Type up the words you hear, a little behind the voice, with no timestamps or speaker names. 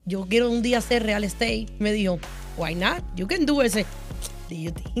yo quiero un día hacer real estate. Me dijo, why not? You can do it. Y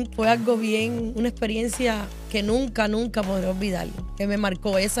yo think fue algo bien, una experiencia que nunca podré olvidar, que me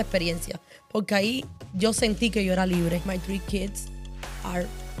marcó esa experiencia. Porque ahí yo sentí que yo era libre. My 3 kids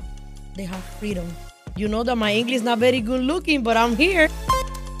they have freedom. You know that my English is not very good looking, but I'm here.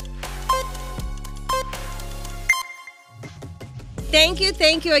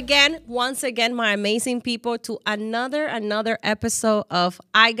 Thank you again, once again, my amazing people, to another episode of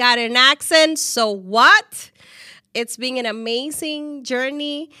I Got an Accent, So What? It's been an amazing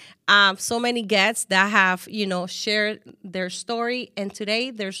journey. So many guests that have, shared their story. And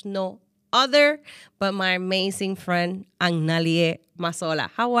today, there's no other but my amazing friend, Agnalie Mazola.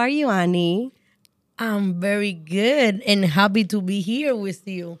 How are you, Annie? I'm very good and happy to be here with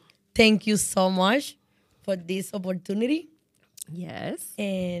you. Thank you so much for this opportunity. Yes.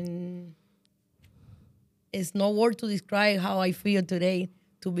 And it's no word to describe how I feel today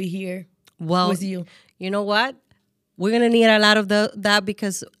to be here with you. You know what? We're going to need a lot of that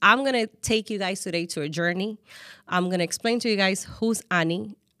because I'm going to take you guys today to a journey. I'm going to explain to you guys who's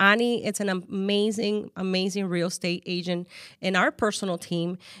Annie. Annie is an amazing real estate agent in our personal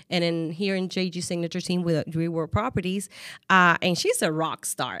team and here in JG Signature Team with Dream World Properties. And she's a rock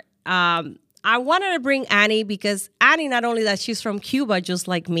star. I wanted to bring Annie because Annie, not only that she's from Cuba, just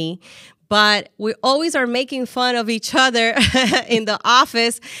like me, but we always are making fun of each other in the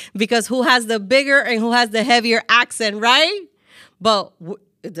office because who has the bigger and who has the heavier accent, right? But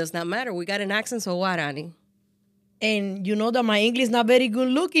it does not matter. We got an accent, so what, Annie? And you know that my English is not very good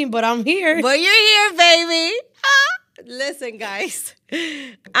looking, but I'm here. But you're here, baby. Listen, guys.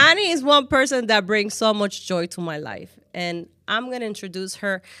 Annie is one person that brings so much joy to my life. And I'm going to introduce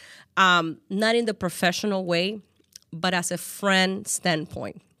her not in the professional way, but as a friend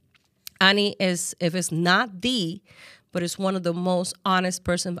standpoint. Annie is, if it's not but it's one of the most honest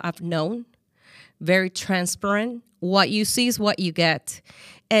person I've known. Very transparent. What you see is what you get.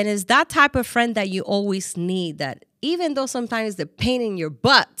 And it's that type of friend that you always need, that even though sometimes they're pain in your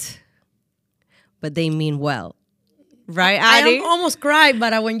butt, but they mean well. Right, Annie? I almost cried,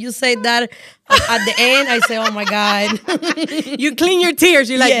 but when you say that at the end, I say, oh, my God. You clean your tears.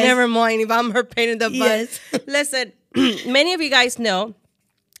 You're like, yes. Never mind if I'm her pain in the butt. Yes. Listen, many of you guys know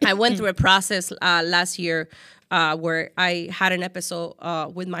I went through a process last year where I had an episode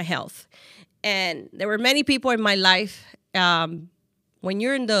with my health. And there were many people in my life. When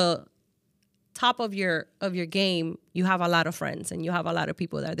you're in the top of your game, you have a lot of friends and you have a lot of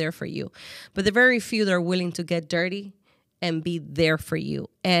people that are there for you. But the very few that are willing to get dirty and be there for you.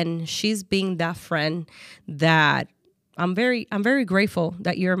 And she's being that friend that I'm very grateful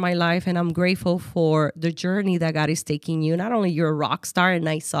that you're in my life, and I'm grateful for the journey that God is taking you. Not only you're a rock star, and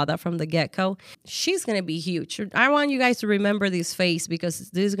I saw that from the get-go, she's going to be huge. I want you guys to remember this face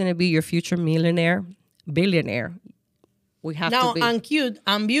because this is going to be your future millionaire, billionaire. We have now, to be. I'm cute,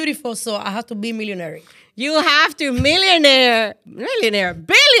 I'm beautiful, so I have to be millionaire. You have to millionaire,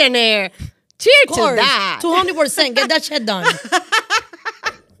 billionaire. Cheers to that. 200%. Get that shit done.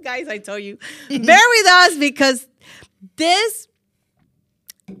 Guys, I told you, bear with us because this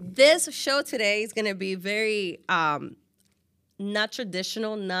show today is going to be very not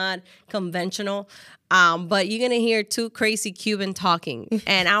traditional, not conventional, but you're going to hear two crazy Cuban talking.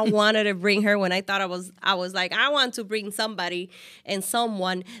 And I wanted to bring her when I thought I was like, I want to bring somebody and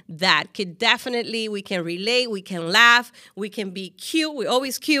someone that could definitely, we can relate, we can laugh, we can be cute. We're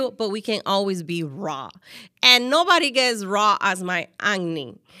always cute, but we can always be raw. And nobody gets raw as my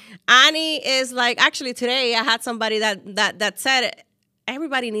Annie. Annie is like, actually today I had somebody that said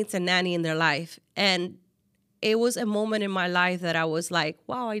everybody needs a nanny in their life. And it was a moment in my life that I was like,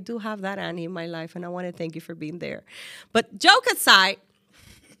 wow, I do have that Annie in my life, and I want to thank you for being there. But joke aside,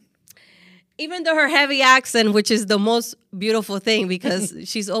 even though her heavy accent, which is the most beautiful thing because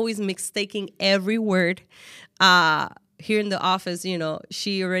she's always mistaking every word, here in the office,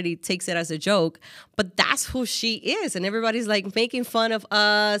 she already takes it as a joke, but that's who she is. And everybody's like making fun of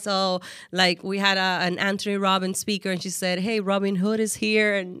us. Oh, like we had an Anthony Robbins speaker and she said, hey, Robin Hood is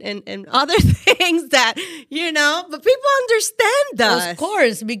here and other things that, but people understand us. Of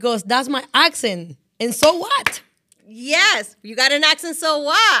course, because that's my accent. And so what? Yes, you got an accent, so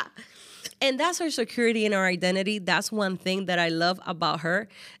what? And that's her security and her identity. That's one thing that I love about her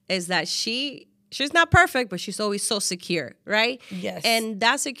is that she's not perfect, but she's always so secure, right? Yes. And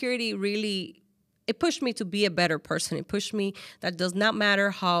that security really, it pushed me to be a better person. It pushed me that does not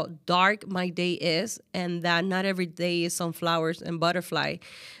matter how dark my day is and that not every day is sunflowers and butterfly.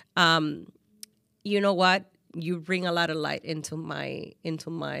 You know what? you bring a lot of light into my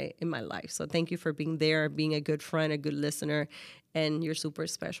life. So thank you for being there, being a good friend, a good listener, and you're super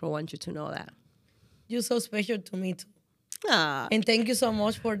special. I want you to know that. You're so special to me too. Ah. And thank you so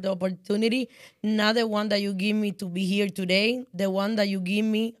much for the opportunity. Not the one that you give me to be here today, the one that you give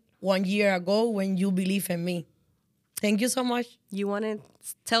me 1 year ago when you believe in me. Thank you so much. You want to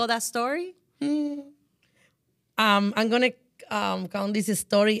tell that story? I'm going to count this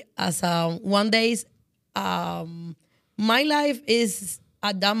story as one day's. My life is,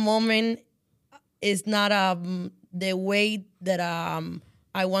 at that moment, is not the way that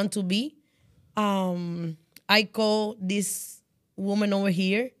I want to be. I call this woman over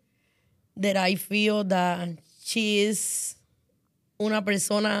here that I feel that she is una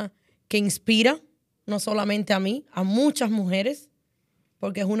persona que inspira, no solamente a mí, a muchas mujeres,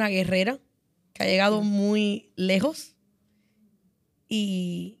 porque es una guerrera que ha llegado muy lejos.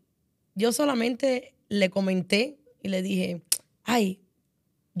 Y yo solamente le comenté y le dije, ay,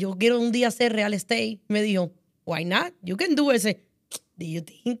 yo quiero un día hacer real estate. Me dijo, why not? You can do it. Say, do you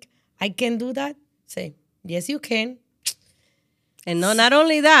think I can do that? Say, yes, you can. And no, not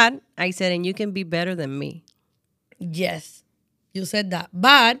only that, I said, and you can be better than me. Yes, you said that.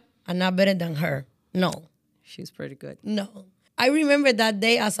 But I'm not better than her. No. She's pretty good. No. I remember that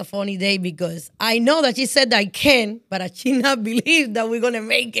day as a funny day because I know that she said that I can, but I did not believe that we're going to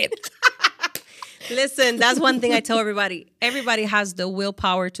make it. Listen, that's one thing I tell everybody. Everybody has the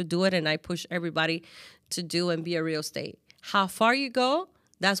willpower to do it, and I push everybody to do and be a real estate. How far you go,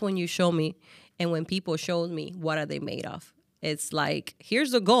 that's when you show me. And when people showed me, what are they made of? It's like,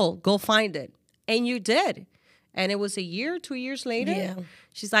 here's the goal. Go find it. And you did. And it was a year, 2 years later. Yeah.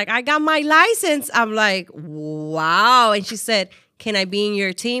 She's like, I got my license. I'm like, wow. And she said, can I be in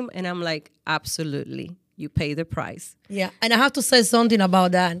your team? And I'm like, absolutely. You pay the price. Yeah. And I have to say something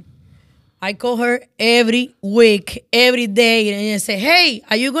about that. I call her every week, every day, and I say, hey,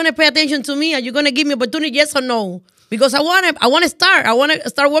 are you going to pay attention to me? Are you going to give me opportunity, yes or no? Because I want to start. I want to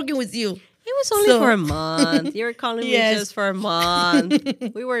start working with you. It was only for a month. You were calling Yes. me just for a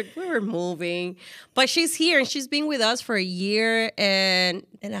month. we were moving. But she's here, and she's been with us for a year and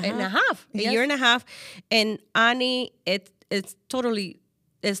a half. A Yes. year and a half. And Annie, it's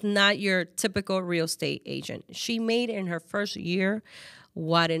not your typical real estate agent. She made in her first year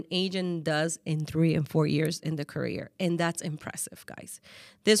what an agent does in 3 and 4 years in the career. And that's impressive, guys.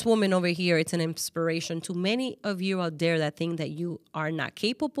 This woman over here, it's an inspiration to many of you out there that think that you are not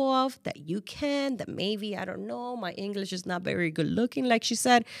capable of, that you can, that maybe, I don't know, my English is not very good looking, like she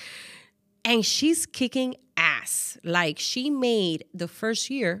said. And she's kicking ass. Like, she made the first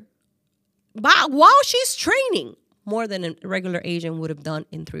year, but while she's training, more than a regular agent would have done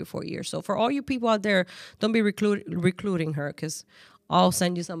in 3 or 4 years. So for all you people out there, don't be recruiting her, because I'll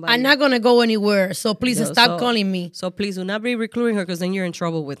send you somebody. I'm not going to go anywhere, so please stop calling me. So please do not be recruiting her, because then you're in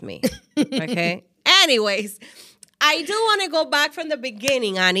trouble with me. Okay? Anyways, I do want to go back from the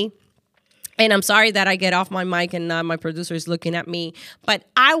beginning, Annie. And I'm sorry that I get off my mic and my producer is looking at me. But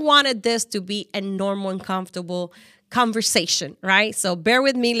I wanted this to be a normal and comfortable conversation, right? So bear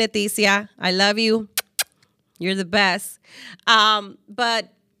with me, Leticia. I love you. You're the best.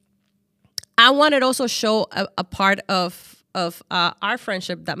 But I wanted also show a part of our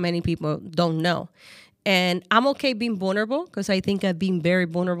friendship that many people don't know. And I'm okay being vulnerable, because I think I've been very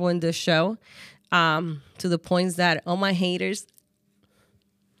vulnerable in this show, to the points that all my haters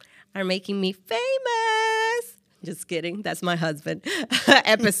are making me famous. Just kidding. That's my husband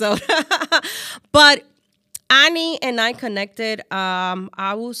episode. But Annie and I connected,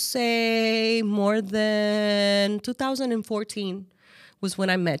 I will say more than 2014 was when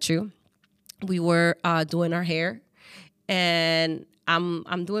I met you. We were doing our hair. And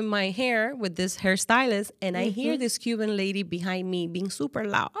I'm doing my hair with this hairstylist, and I hear this Cuban lady behind me being super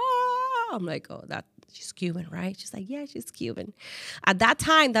loud. Oh, I'm like, oh, she's Cuban, right? She's like, yeah, she's Cuban. At that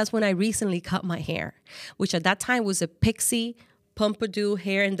time, that's when I recently cut my hair, which at that time was a pixie pompadour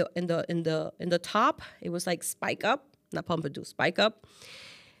hair in the top. It was like spike up, not pompadour, spike up.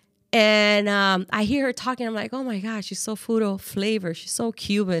 And I hear her talking. I'm like, oh my gosh, she's so full of flavor. She's so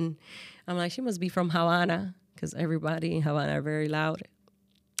Cuban. I'm like, she must be from Havana, because everybody in Havana are very loud.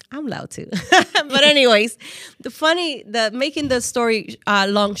 I'm loud too. But anyways, making the story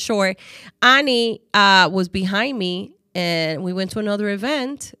long short, Annie was behind me, and we went to another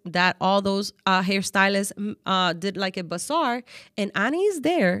event that all those hairstylists did like a bazaar, and Annie is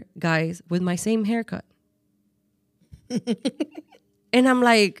there, guys, with my same haircut. And I'm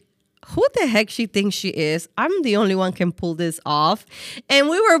like, who the heck she thinks she is? I'm the only one can pull this off. And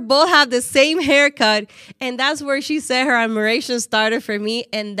we were both have the same haircut. And that's where she said her admiration started for me.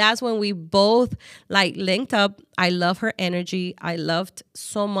 And that's when we both like linked up. I love her energy. I loved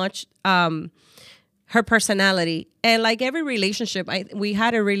so much her personality. And like every relationship, we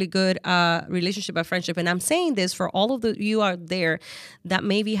had a really good relationship, a friendship. And I'm saying this for all of you out there that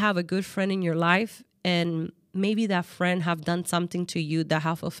maybe have a good friend in your life, and maybe that friend have done something to you that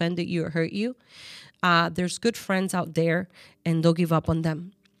have offended you or hurt you. There's good friends out there, and don't give up on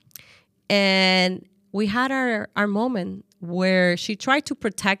them. And we had our moment where she tried to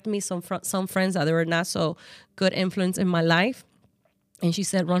protect me, some friends that were not so good influence in my life. And she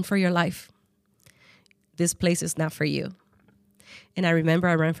said, run for your life. This place is not for you. And I remember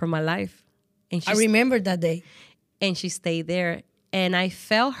I ran for my life. And I remember that day. And she stayed there. And I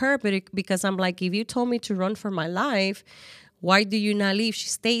felt her, because I'm like, if you told me to run for my life, why do you not leave? She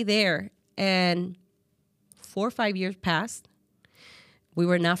stayed there. And 4 or 5 years passed. We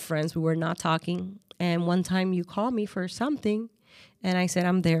were not friends. We were not talking. And one time you called me for something. And I said,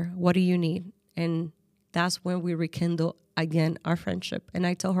 I'm there. What do you need? And that's when we rekindled again our friendship. And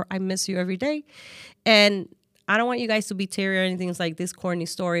I told her, I miss you every day. And I don't want you guys to be teary or anything. It's like this corny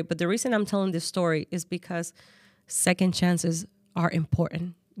story. But the reason I'm telling this story is because second chances are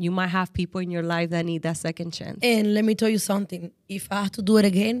important. You might have people in your life that need that second chance. And let me tell you something. If I have to do it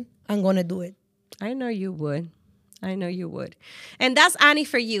again, I'm going to do it. I know you would. I know you would. And that's Annie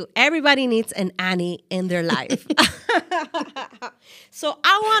for you. Everybody needs an Annie in their life. So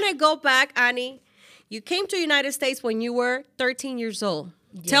I want to go back, Annie. You came to the United States when you were 13 years old.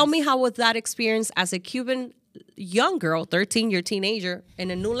 Yes. Tell me, how was that experience as a Cuban young girl, 13-year teenager,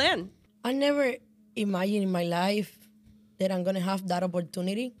 in a new land? I never imagined in my life that I'm going to have that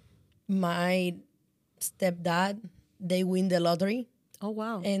opportunity. My stepdad, they win the lottery. Oh,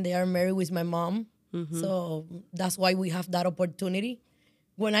 wow. And they are married with my mom. Mm-hmm. So that's why we have that opportunity.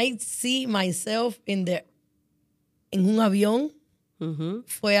 When I see myself en un avión,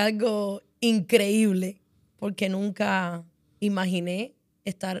 fue algo increíble, porque nunca imaginé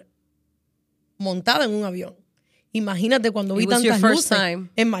estar montada en un avión. Imagínate cuando vi tantas luces. Time.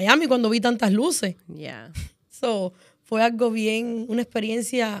 En Miami, cuando vi tantas luces. Yeah. So, fue algo bien, una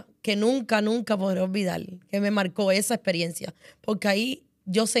experiencia que nunca podré olvidar, que me marcó esa experiencia. Porque ahí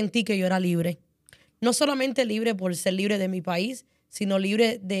yo sentí que yo era libre. No solamente libre por ser libre de mi país, sino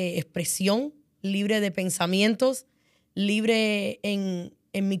libre de expresión, libre de pensamientos, libre en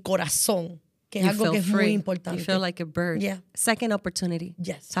mi corazón, que es algo que es muy importante. You feel like a bird. Yeah. Second opportunity.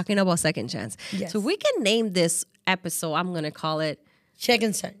 Yes. Talking about second chance. Yes. So we can name this episode, I'm going to call it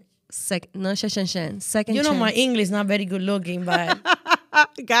Second Chance. Second chance. You know, my English is not very good looking, but...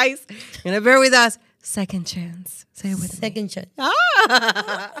 Guys, you're going to bear with us. Second chance. Say it with Second chance.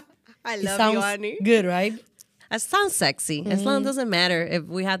 I love you, Annie. Good, right? It sounds sexy. As long as it doesn't matter if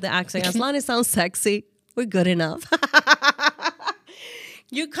we have the accent. As long as it sounds sexy, we're good enough.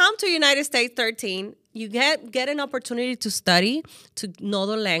 You come to United States 13. You get an opportunity to study, to know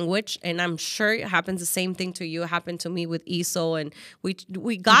the language, and I'm sure it happens the same thing to you. It happened to me with ESO, and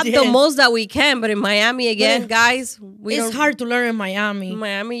we got the most that we can. But in Miami, again, guys, it's hard to learn in Miami. In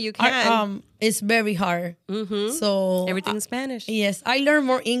Miami, you can. It's very hard. Mm-hmm. So everything in Spanish. Yes, I learned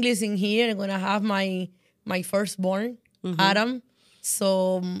more English in here. I'm gonna have my firstborn, Adam.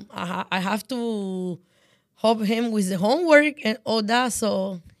 So I have to help him with the homework and all that.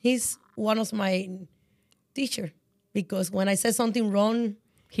 So he's one of my teacher, because when I say something wrong,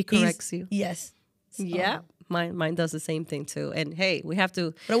 he corrects you. Yes. So. Yeah. Mine does the same thing too. And hey, we have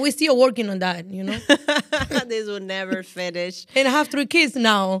to. But we're still working on that, you know. This will never finish. And I have 3 kids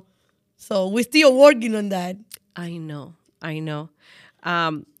now, so we're still working on that. I know.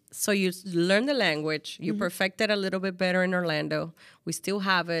 So you learn the language. You perfected a little bit better in Orlando. We still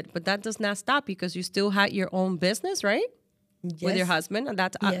have it, but that does not stop, because you still had your own business, right? Yes. With your husband, and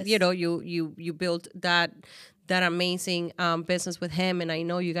that's yes. You built that amazing business with him, and I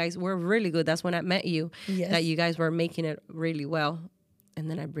know you guys were really good. That's when I met you. Yes. That you guys were making it really well, and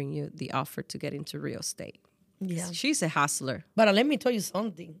then I bring you the offer to get into real estate. Yeah, she's a hustler. But let me tell you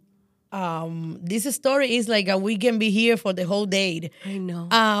something. This story is like we can be here for the whole day. I know.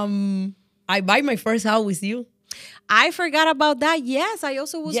 I buy my first house with you. I forgot about that. Yes, I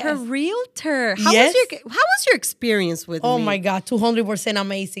also was her realtor. How was your experience with me? Oh my God, 200%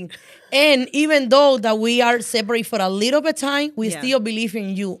 amazing. And even though that we are separate for a little bit of time, we still believe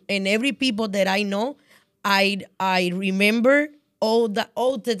in you. And every people that I know, I remember all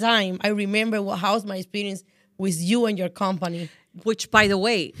the time. I remember how was my experience with you and your company. Which, by the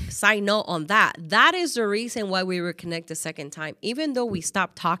way, side note on that, that is the reason why we were connected second time. Even though we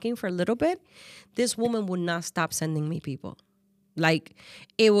stopped talking for a little bit, this woman would not stop sending me people. Like,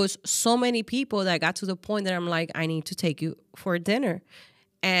 it was so many people that got to the point that I'm like, I need to take you for dinner.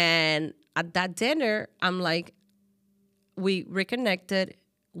 And at that dinner, I'm like, we reconnected,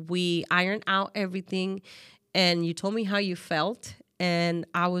 we ironed out everything, and you told me how you felt. And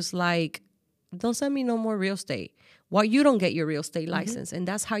I was like, don't send me no more real estate. Well, you don't get your real estate license. And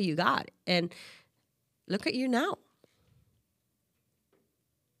that's how you got it. And look at you now.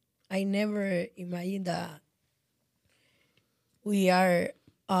 I never imagined that we are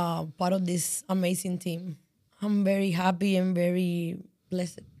part of this amazing team. I'm very happy and very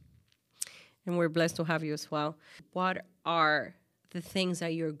blessed. And we're blessed to have you as well. What are the things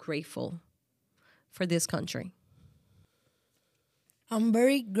that you're grateful for this country? I'm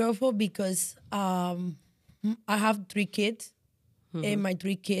very grateful because I have 3 kids, and my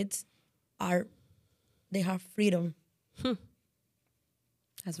 3 kids they have freedom.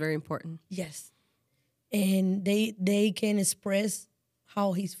 That's very important. Yes. And they can express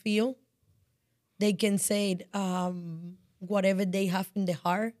how he feel. They can say whatever they have in the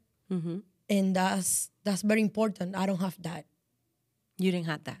heart. And that's very important. I don't have that. You didn't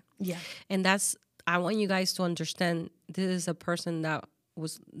have that. Yeah. And I want you guys to understand, this is a person that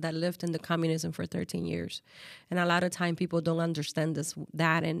lived in the communism for 13 years. And a lot of time people don't understand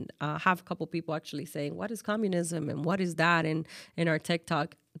that. And have a couple people actually saying, what is communism and what is that in our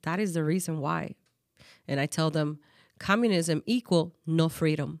TikTok? That is the reason why. And I tell them, communism equal no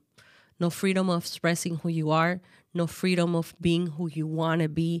freedom. No freedom of expressing who you are. No freedom of being who you want to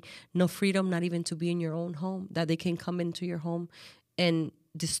be. No freedom not even to be in your own home, that they can come into your home and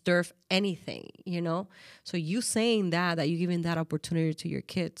disturb anything, you know? So you saying that you're giving that opportunity to your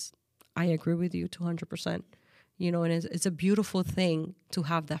kids, I agree with you 200%. You know, and it's a beautiful thing to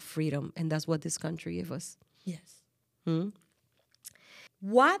have that freedom. And that's what this country gives us. Yes.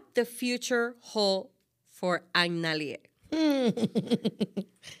 What the future hold for Agnalie?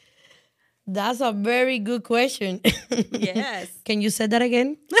 That's a very good question. Yes. Can you say that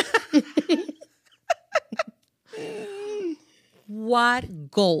again? What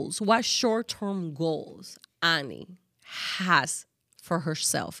short-term goals Annie has for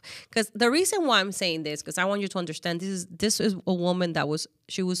herself? Because the reason why I'm saying this, because I want you to understand, this is a woman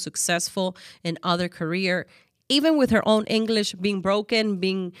she was successful in other career, even with her own English being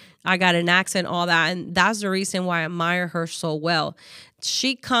broken, I got an accent, all that. And that's the reason why I admire her so well.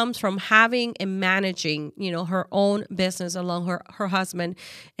 She comes from having and managing, you know, her own business along her husband.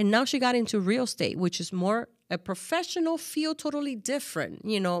 And now she got into real estate, which is more a professional field, totally different,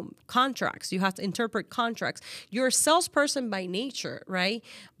 you know, contracts. You have to interpret contracts. You're a salesperson by nature, right?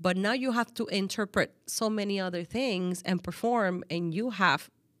 But now you have to interpret so many other things and perform, and you have,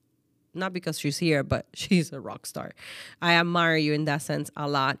 not because she's here, but she's a rock star. I admire you in that sense a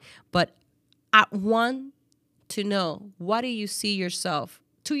lot. But I want to know, what do you see yourself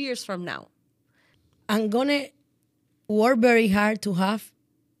 2 years from now? I'm going to work very hard to have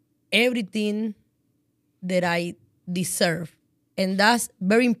everything that I deserve. And that's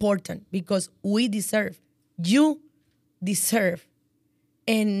very important because we deserve. You deserve.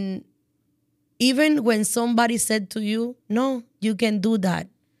 And even when somebody said to you, no, you can do that.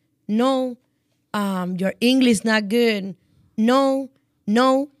 No, your English not good. No,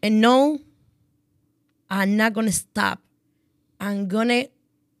 and no. I'm not going to stop. I'm going to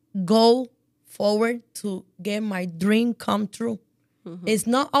go forward to get my dream come true. It's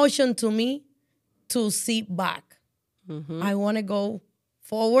not option to me to sit back. I want to go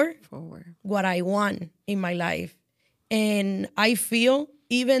forward what I want in my life. And I feel,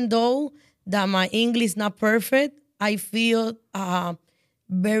 even though that my English not perfect, I feel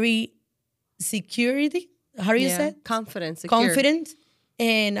very security. How do you say? Confident, secure. Confident.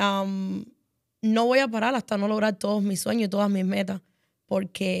 And no voy a parar hasta no lograr todos mis sueños y todas mis metas,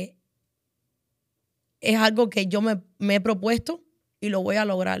 porque es algo que yo me he propuesto y lo voy a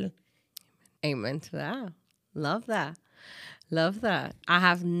lograr. Amen to that. Love that. Love that. I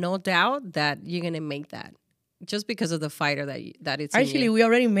have no doubt that you're going to make that, just because of the fighter that it's in you. Actually, we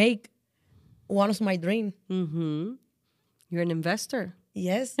already make one of my dreams. You're an investor.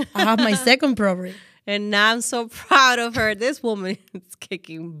 Yes. I have my second property. And I'm so proud of her. This woman is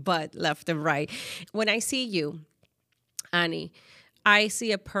kicking butt left and right. When I see you, Annie, I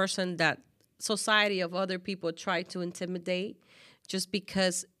see a person that society of other people try to intimidate just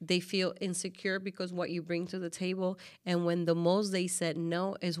because they feel insecure because what you bring to the table. And when the most they said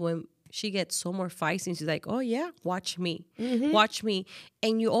no is when she gets so more feisty. And she's like, oh, yeah, watch me. Watch me.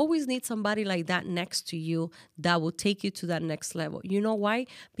 And you always need somebody like that next to you that will take you to that next level. You know why?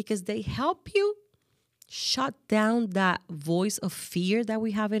 Because they help you shut down that voice of fear that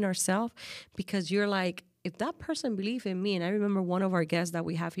we have in ourselves, because you're like, if that person believed in me, and I remember one of our guests that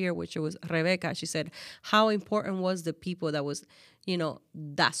we have here, which was Rebecca, she said how important was the people that was,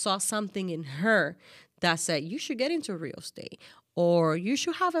 that saw something in her that said, you should get into real estate, or you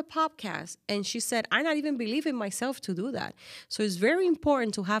should have a podcast. And she said, I not even believe in myself to do that. So it's very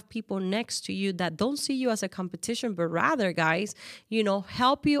important to have people next to you that don't see you as a competition, but rather, guys,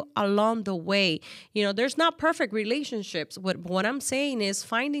 help you along the way. There's not perfect relationships. What I'm saying is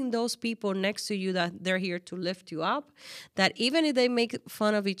finding those people next to you that they're here to lift you up, that even if they make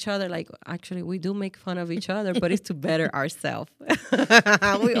fun of each other, like actually we do make fun of each other, but it's to better ourselves.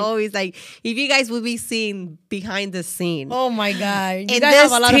 We always if you guys would be seeing behind the scene. Oh my God. You And guys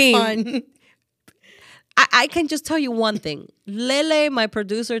have a lot team, of fun. I can just tell you one thing. Lele, my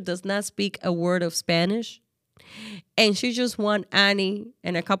producer, does not speak a word of Spanish. And she just want Annie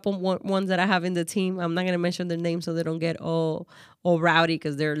and a couple ones that I have in the team. I'm not going to mention their names so they don't get all rowdy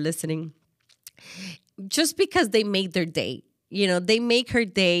because they're listening. Just because they made their day. They make her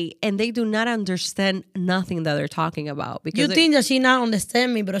day and they do not understand nothing that they're talking about. Because you think that she not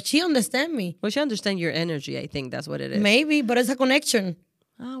understand me, but she understand me. Well, she understand your energy. I think that's what it is. Maybe, but it's a connection.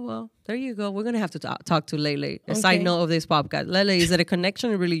 Oh, well, there you go. We're going to have to talk to Lele. A side note of this podcast. Lele, is it a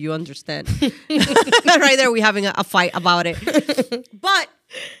connection or really you understand? Right there, we're having a fight about it. But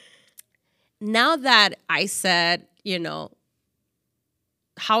now that I said,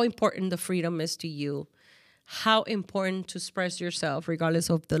 how important the freedom is to you, how important to express yourself regardless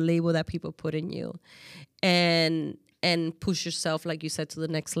of the label that people put in you, and push yourself, like you said, to the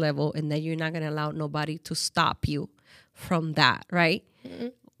next level, and that you're not going to allow nobody to stop you from that, right? Mm-hmm.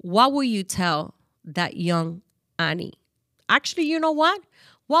 What will you tell that young Annie? Actually, you know what?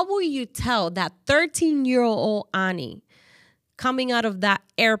 What will you tell that 13-year-old Annie coming out of that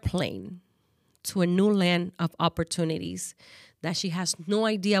airplane to a new land of opportunities that she has no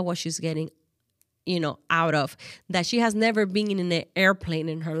idea what she's getting out of, that she has never been in an airplane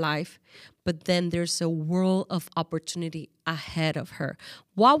in her life, but then there's a world of opportunity ahead of her?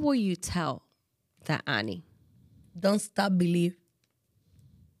 What will you tell that Annie? Don't stop believing.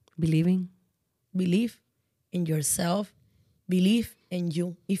 Believe in yourself. Believe in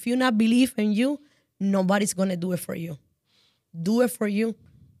you. If you not believe in you, nobody's going to do it for you. Do it for you,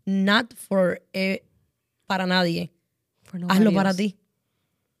 not for para nadie. For nobody Hazlo para else. ti.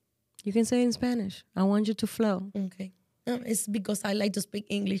 You can say it in Spanish. I want you to flow. Okay. No, it's because I like to speak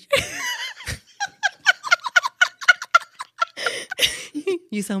English.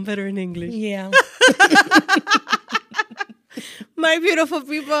 You sound better in English. Yeah. My beautiful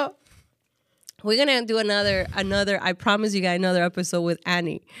people. We're going to do another, I promise you guys, another episode with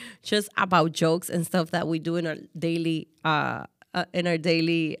Annie, just about jokes and stuff that we do in our daily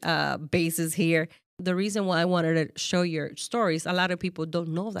basis here. The reason why I wanted to show your stories, a lot of people don't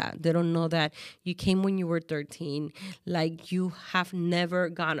know that. They don't know that you came when you were 13. Like, you have never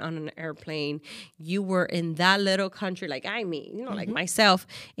gone on an airplane. You were in that little country, like like myself,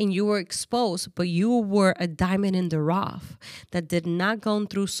 and you were exposed, but you were a diamond in the rough that did not go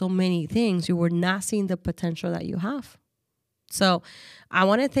through so many things. You were not seeing the potential that you have. So I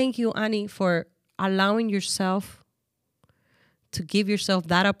want to thank you, Annie, for allowing yourself to give yourself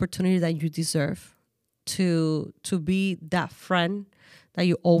that opportunity that you deserve. To be that friend that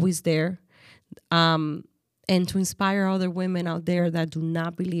you're always there, and to inspire other women out there that do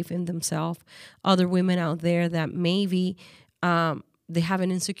not believe in themselves, other women out there that maybe they have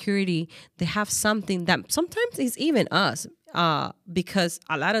an insecurity, they have something that sometimes is even us, because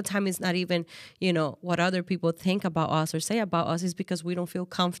a lot of time it's not even, what other people think about us or say about us, is because we don't feel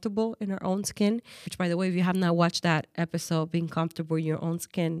comfortable in our own skin, which, by the way, if you have not watched that episode, Being Comfortable in Your Own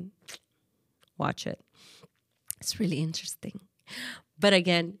Skin, watch it. It's really interesting. But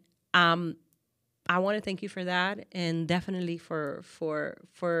again, I want to thank you for that, and definitely for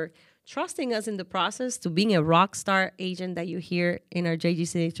trusting us in the process, to being a rock star agent that you hear in our JG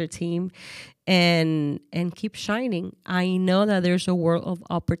Signature team, and keep shining. I know that there's a world of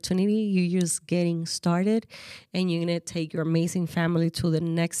opportunity. You're just getting started, and you're going to take your amazing family to the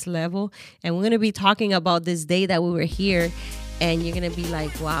next level. And we're going to be talking about this day that we were here, and you're going to be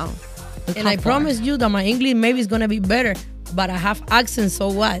like, wow. And I promise you that my English maybe is going to be better, but I have accent, so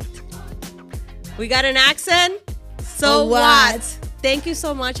what? We got an accent? So what? Thank you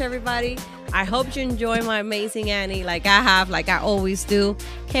so much, everybody. I hope you enjoy my amazing Annie like I have, like I always do.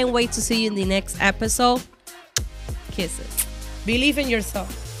 Can't wait to see you in the next episode. Kisses. Believe in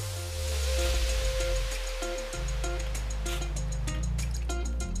yourself.